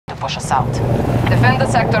push us out. Defend the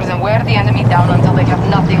sectors and wear the enemy down until they have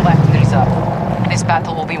nothing left in reserve. This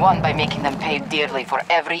battle will be won by making them pay dearly for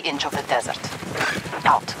every inch of the desert.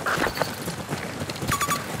 Out.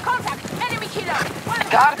 Contact! Enemy killer!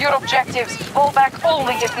 Guard your objectives. Pull back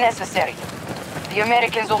only if necessary. The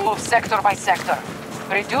Americans will move sector by sector.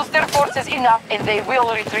 Reduce their forces enough and they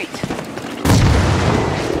will retreat.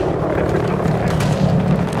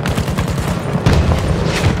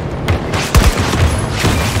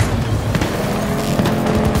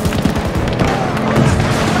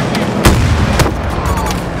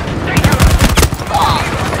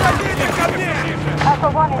 Alpha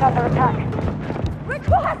 1 is under attack.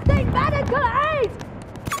 Requesting medical aid!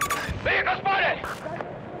 Vehicle spotted!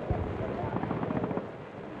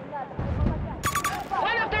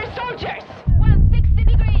 One of their soldiers! 160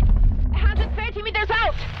 degrees! 130 meters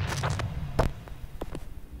out!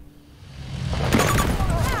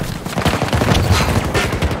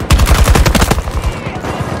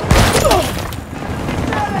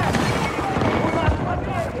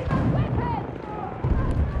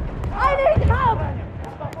 I need help!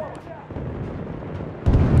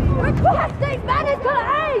 Requesting medical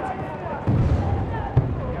aid!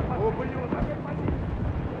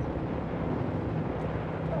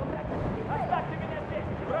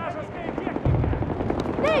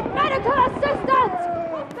 Need medical assistance!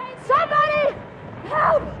 Somebody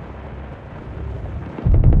help!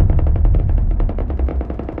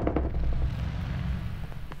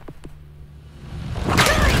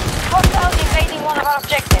 Hostiles invading one of our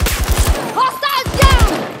objectives. Hostiles down!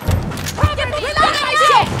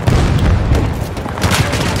 Reloading!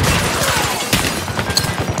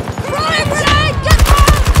 Throwing grenade! Get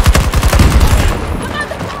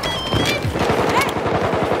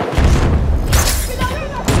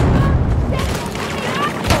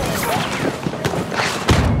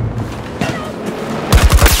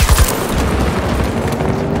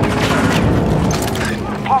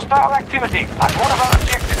Hostile activity at one of our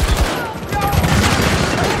objectives.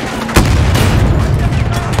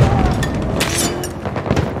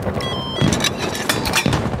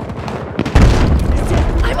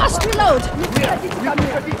 I must reload!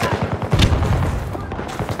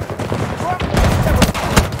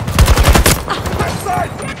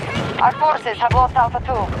 Our forces have lost Alpha 2.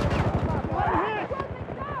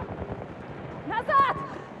 Назад!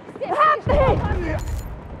 Help me!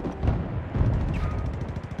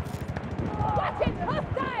 Watch it!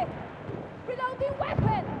 Hostile! Reloading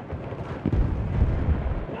weapon!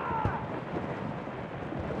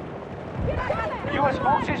 U.S.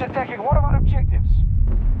 forces attacking one of our objectives.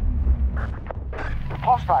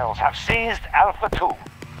 Hostiles have seized Alpha 2.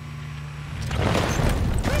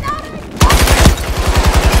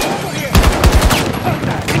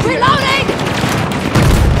 Reloading!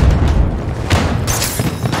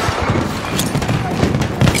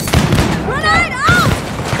 Grenade out!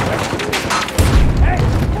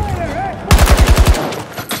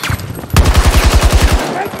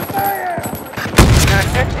 They're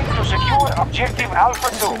attempting to secure objective Alpha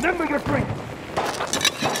 2. Remember your drink.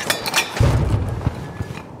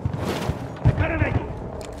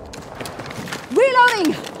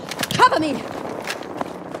 Reloading! Cover me!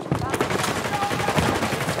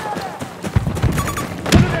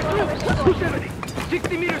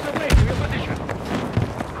 60 meters away from your position.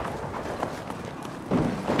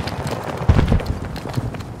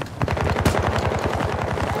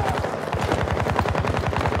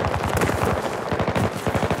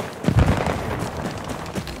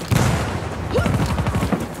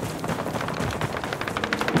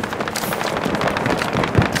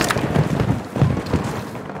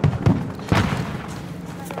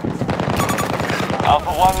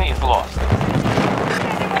 Alpha 1 is lost.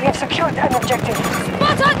 We have secured an objective.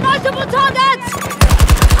 Spotted multiple targets!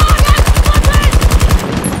 Target spotted!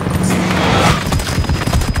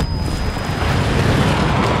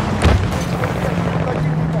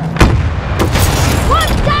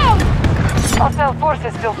 One down! Hostile force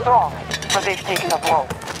is still strong, but they've taken a blow.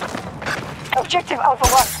 Objective Alpha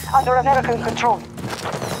 1 under American control.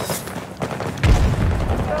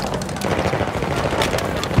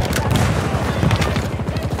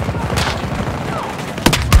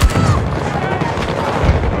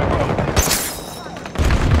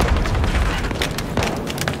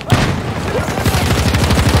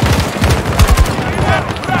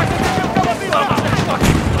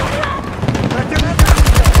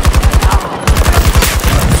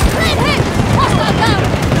 Lead him! Hostile down!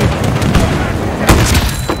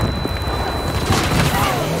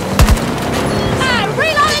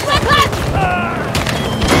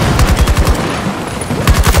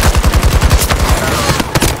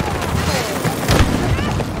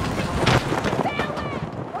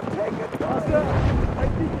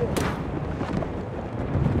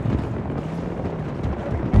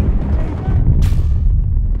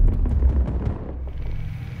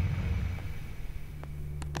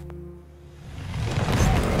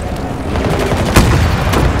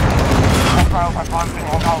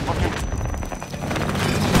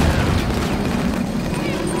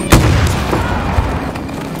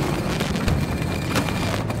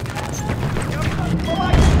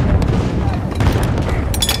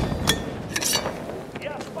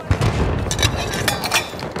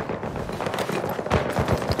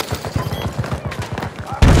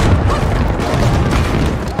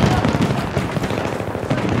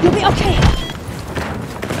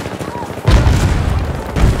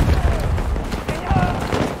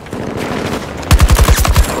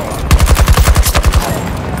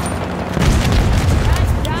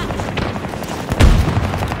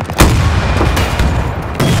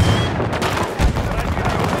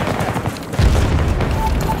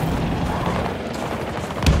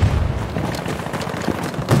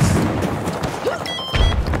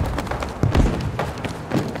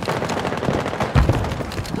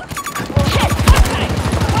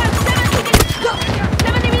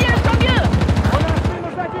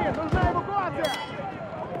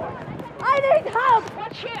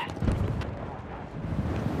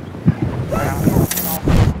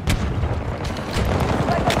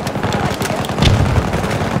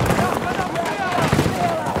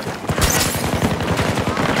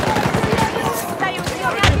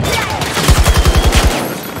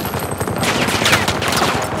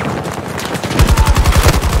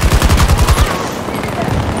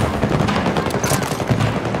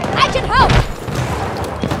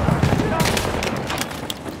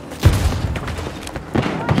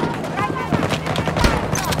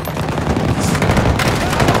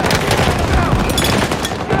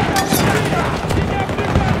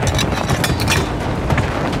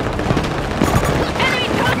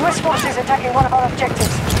 our objectives.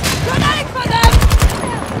 Grenade for them!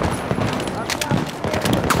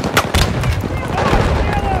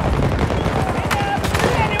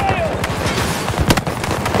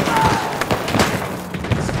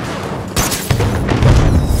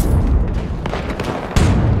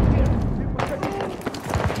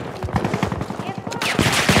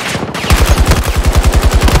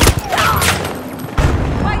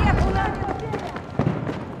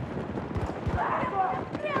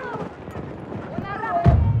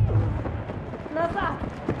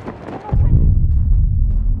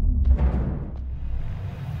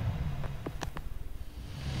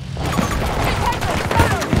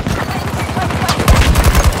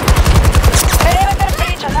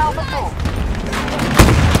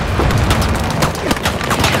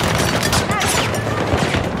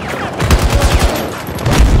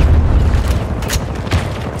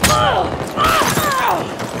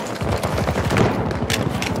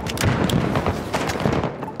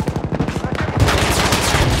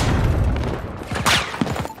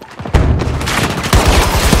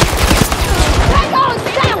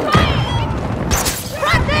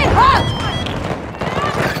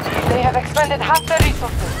 Expended half the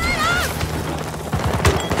resources.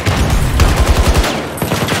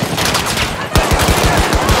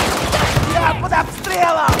 Я под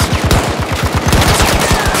обстрелом!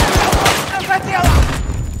 Захотела!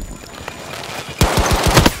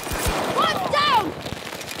 One down!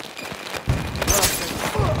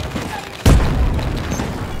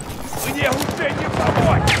 Мне уже не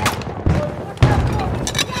помочь!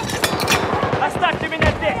 Оставьте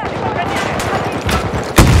меня здесь! Не уходите!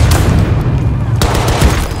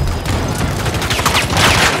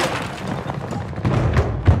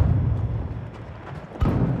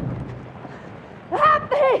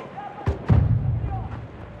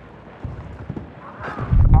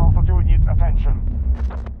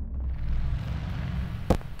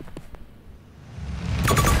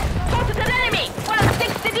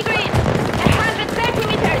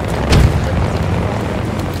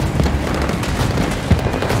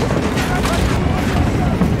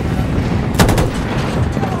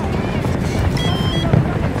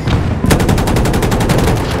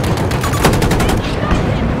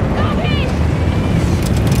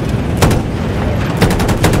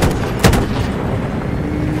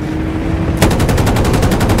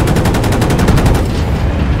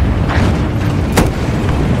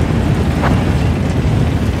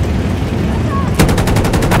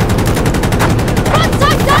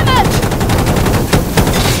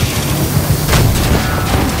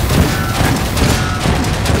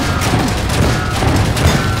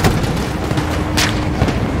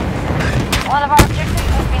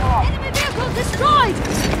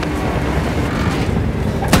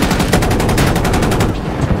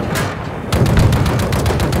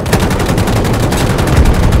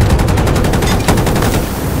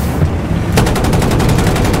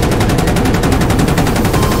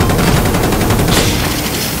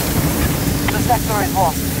 Sector is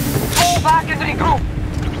lost. Fall back and regroup.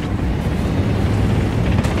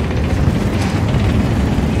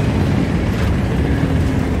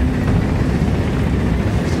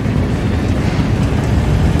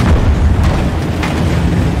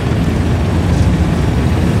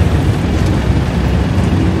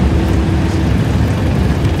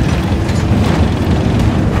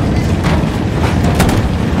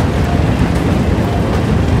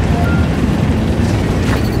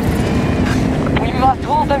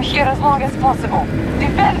 Hold them here as long as possible.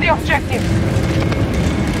 Defend the objective.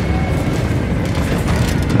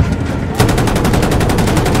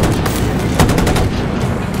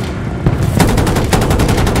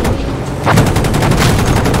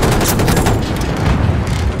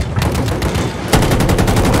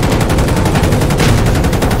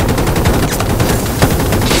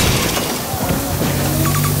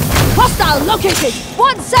 Hostile located!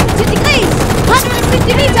 170 degrees!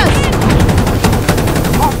 150 meters!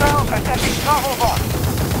 Hostiles attacking Bravo 1.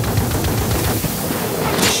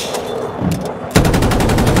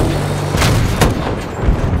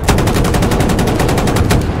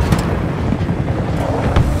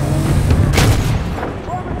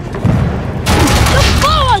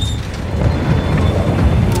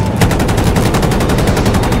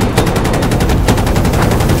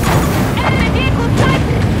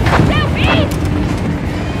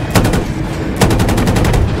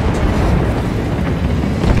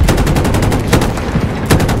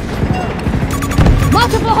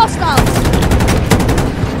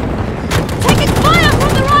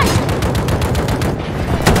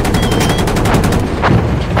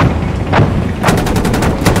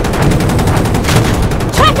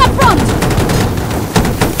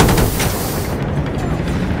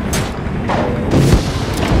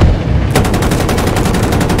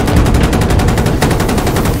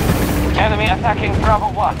 attacking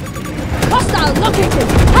Bravo 1. Hostile located!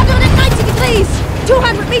 190 degrees!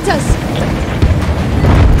 200 meters!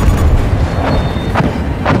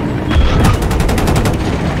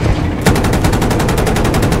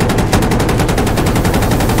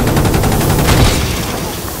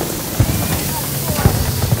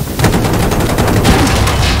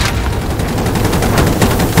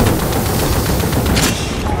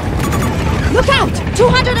 Look out!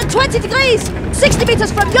 220 degrees! 60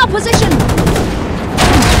 meters from your position!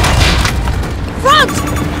 Front!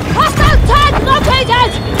 Hostile tank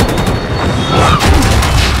located!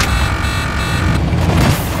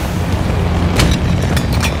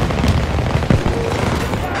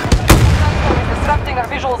 Disrupting our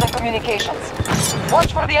visuals and communications.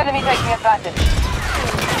 Watch for the enemy taking advantage.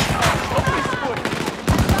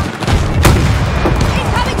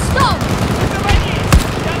 Incoming storm!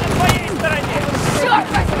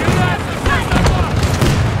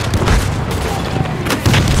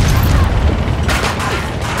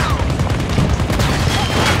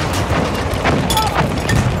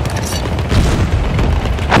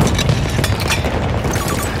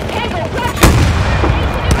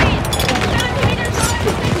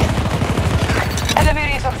 Enemy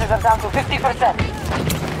resources are down to 50%.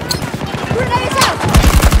 Grenades out!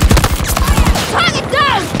 Target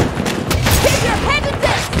down! Keep your head in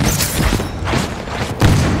this!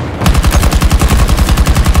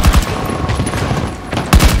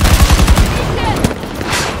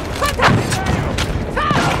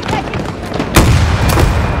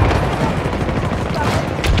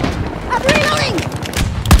 I'm reloading!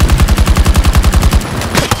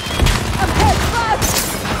 I'm hit fast!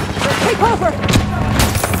 Take over!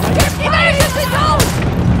 Emergency zone!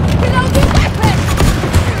 Reloading weapon!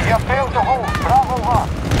 You failed to hold Bravo 1.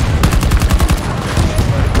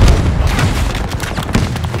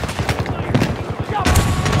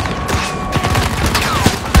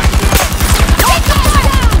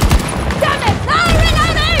 Damn it! Now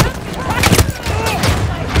reloading!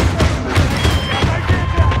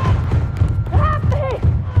 Help me!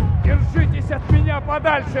 Держитесь от меня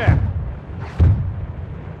подальше!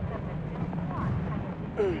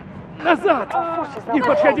 Назад! Не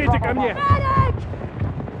подходите ко мне! Medic!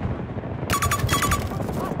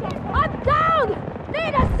 I'm down!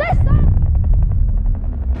 Need assistance!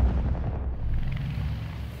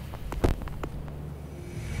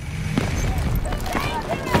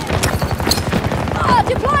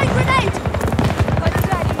 Deploying grenade!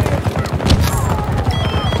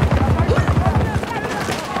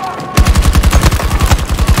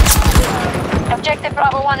 Objective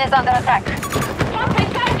Bravo 1 is under attack.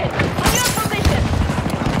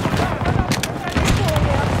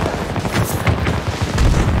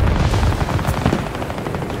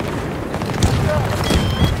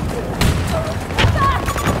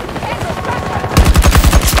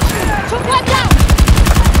 Took one down!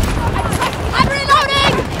 I'm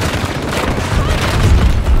reloading!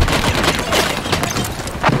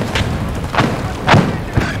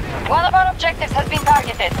 One of our objectives has been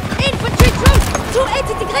targeted. Infantry troops!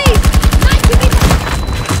 280 degrees! 90 meters!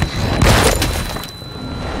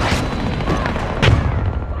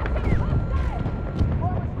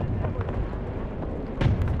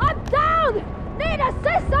 I'm down! Need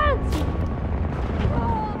assistance!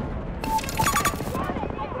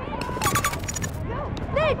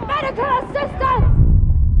 Need medical assistance!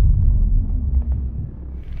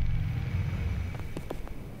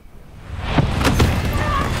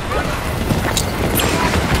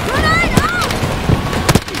 Grenade out!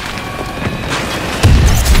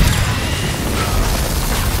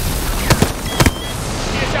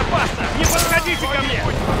 Здесь опасно! Не подходите ко мне!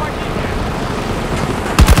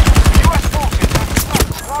 US forces have struck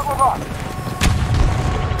Bravo 1.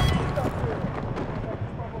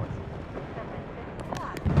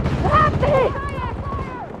 Help me!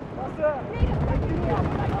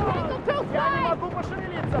 Я не могу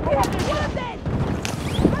пошевелиться!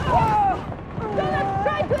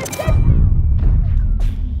 Try to assist!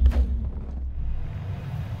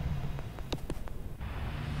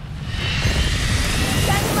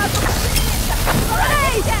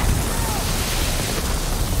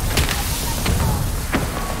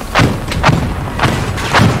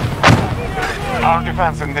 Our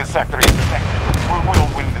defense in this sector is defective. We will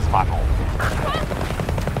win this battle.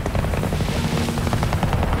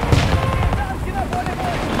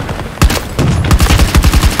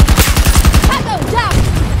 Tango down!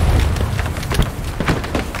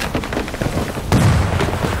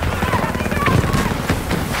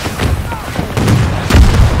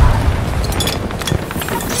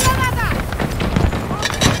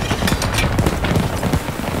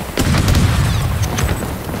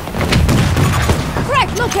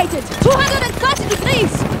 located! 230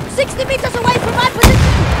 degrees! 60 meters away from my position!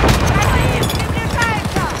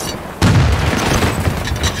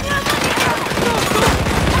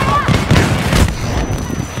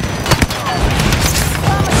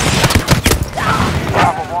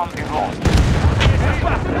 Bravo 1 is lost.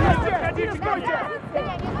 Отходите, стойте!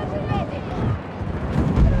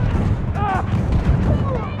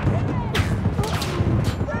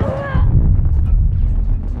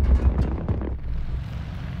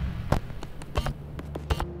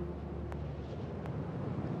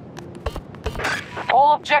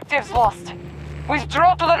 All objectives lost.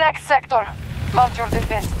 Withdraw to the next sector. Mount your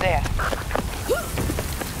defense there.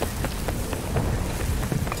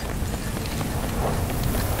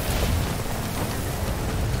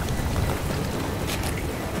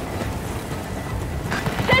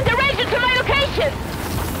 Send a ranger to my location!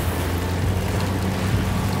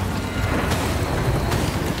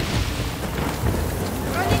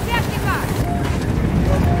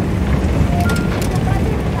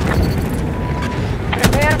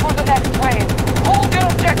 Prepare for the next wave. Hold your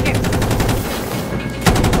objectives.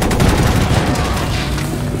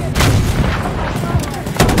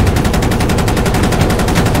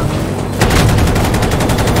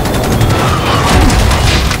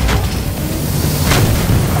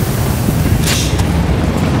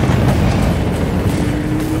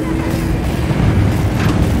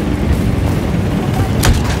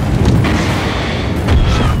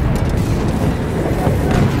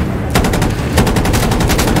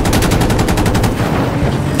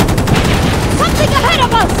 Something ahead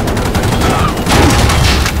of us!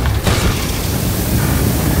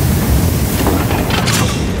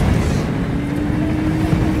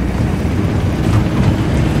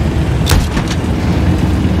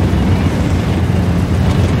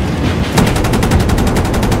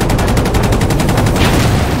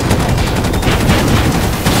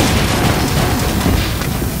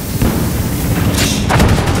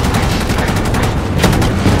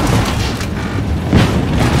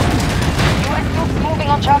 US troops moving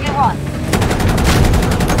on Charlie 1.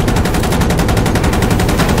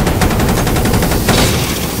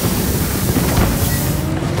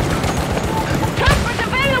 Transport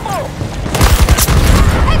available!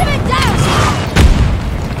 Enemy down!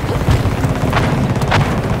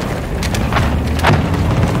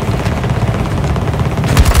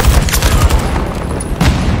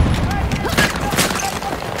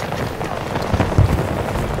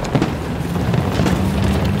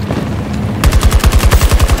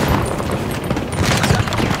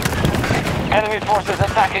 Enemy forces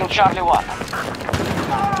attacking Charlie 1.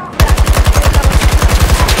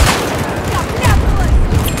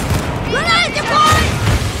 Grenade deployed!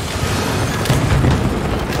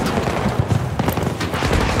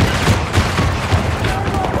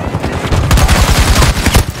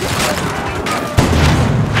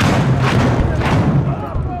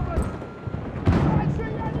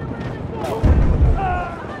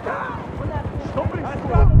 Что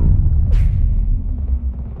происходит?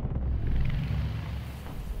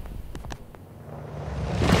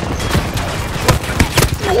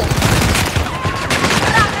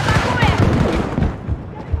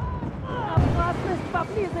 Опасность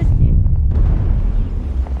поблизости!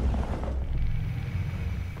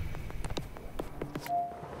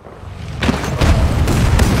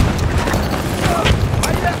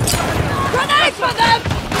 Grenade for them!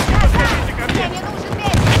 Подходите ко мне! Мне нужен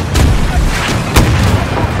весь!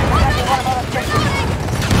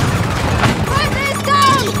 Right is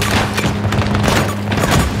down!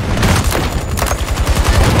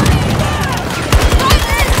 Right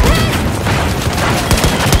is hit!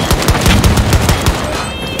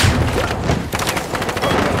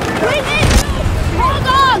 We need you! Hold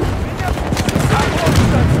on! Подходите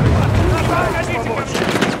ко мне!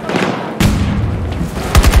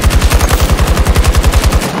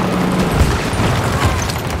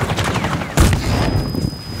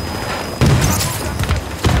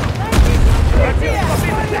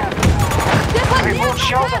 Reports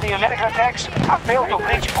show that the American attacks have failed to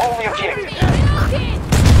breach all the objectives.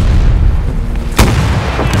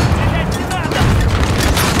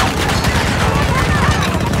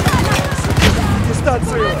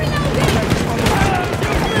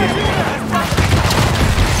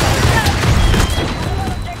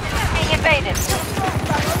 Being invaded.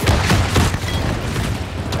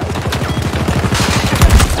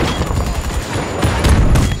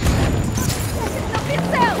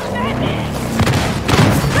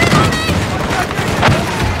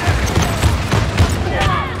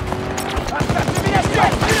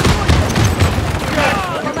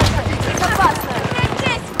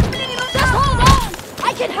 Just hold on!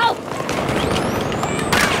 I can help!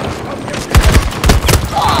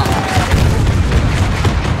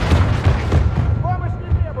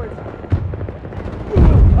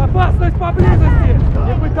 поблизости!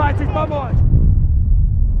 Не пытайтесь помочь!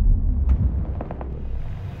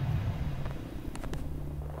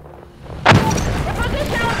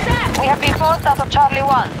 We have been forced out of Charlie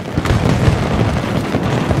 1.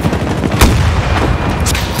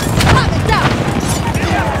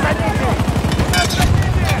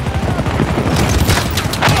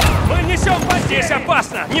 Мы несем здесь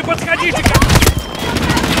опасно! Не подходите ко...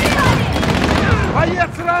 Боец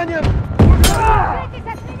ранен! Держитесь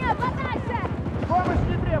от меня подальше! Помощь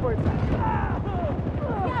не требуется!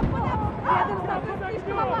 Рядом с тобой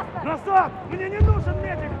слишком опасно! Назад! Мне не нужен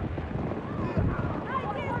медик!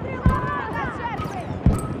 Найди стрелка! На жертвы!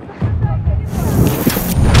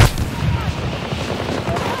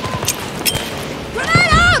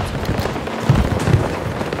 Grenade out!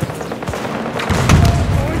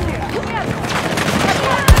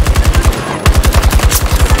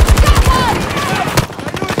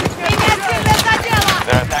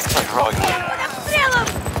 Their attacks are growing. Обстрелом!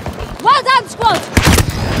 Well done, squad!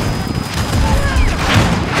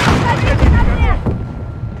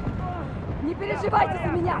 Не переживайте за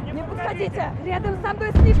меня! Не подходите! Рядом со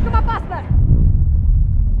мной слишком опасно!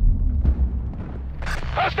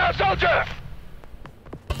 Hostile soldier!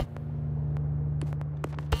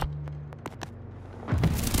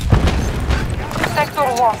 Sector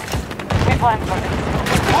 1. We plan for this.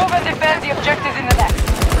 Move and defend the objectives in the next.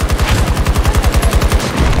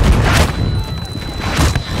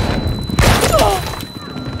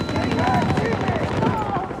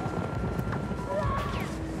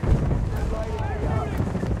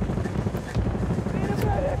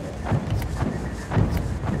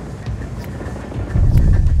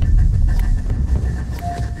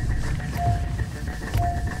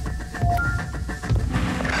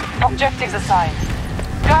 Objectives assigned.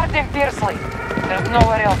 Guard them fiercely. There's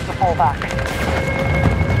nowhere else to fall back.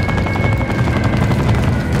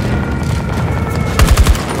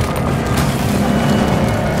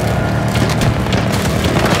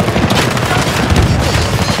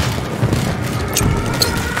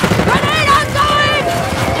 Grenade ongoing!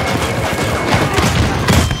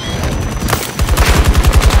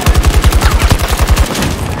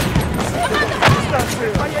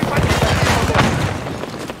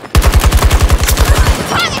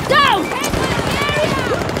 Target down!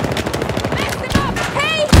 Mix them up!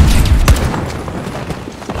 Hey!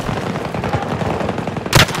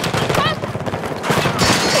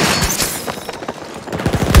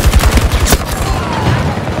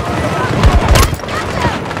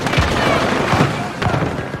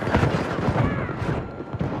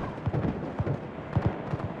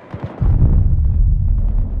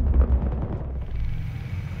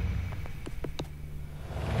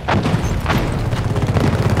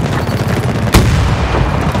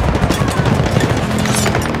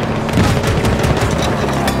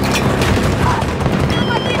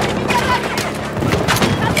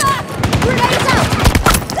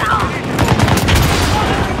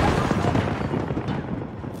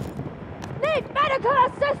 Need medical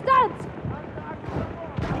assistance!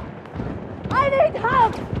 I need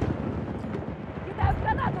help! Кидаю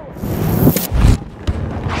гранату!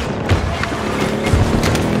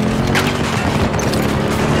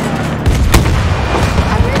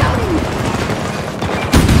 I'm reloading!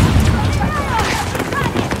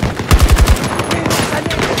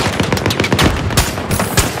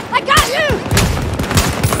 I got you!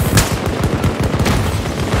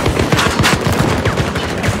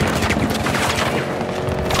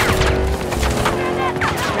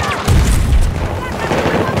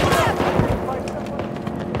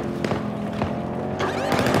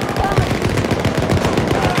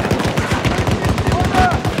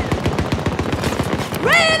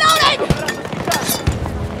 Reloading!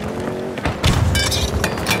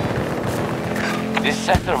 This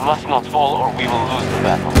sector must not fall or we will lose the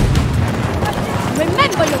battle.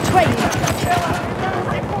 Remember your training!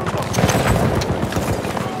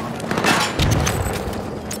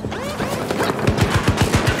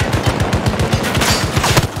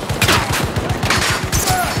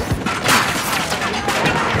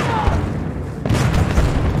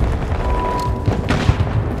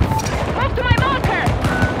 Move to my marker!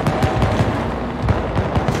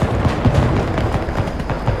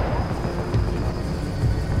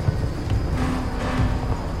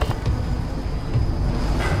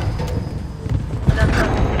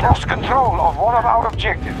 Lost control of one of our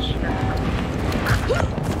objectives.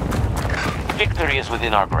 Victory is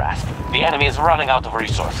within our grasp. The enemy is running out of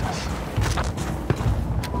resources.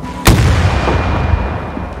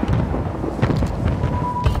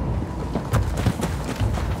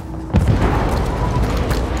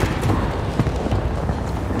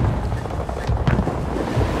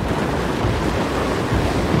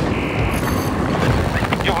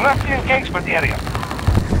 engagement area.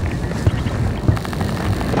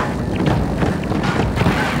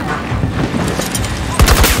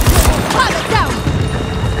 Pilot down!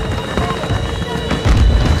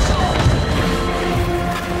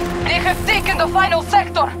 They have taken the final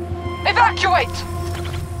sector! Evacuate!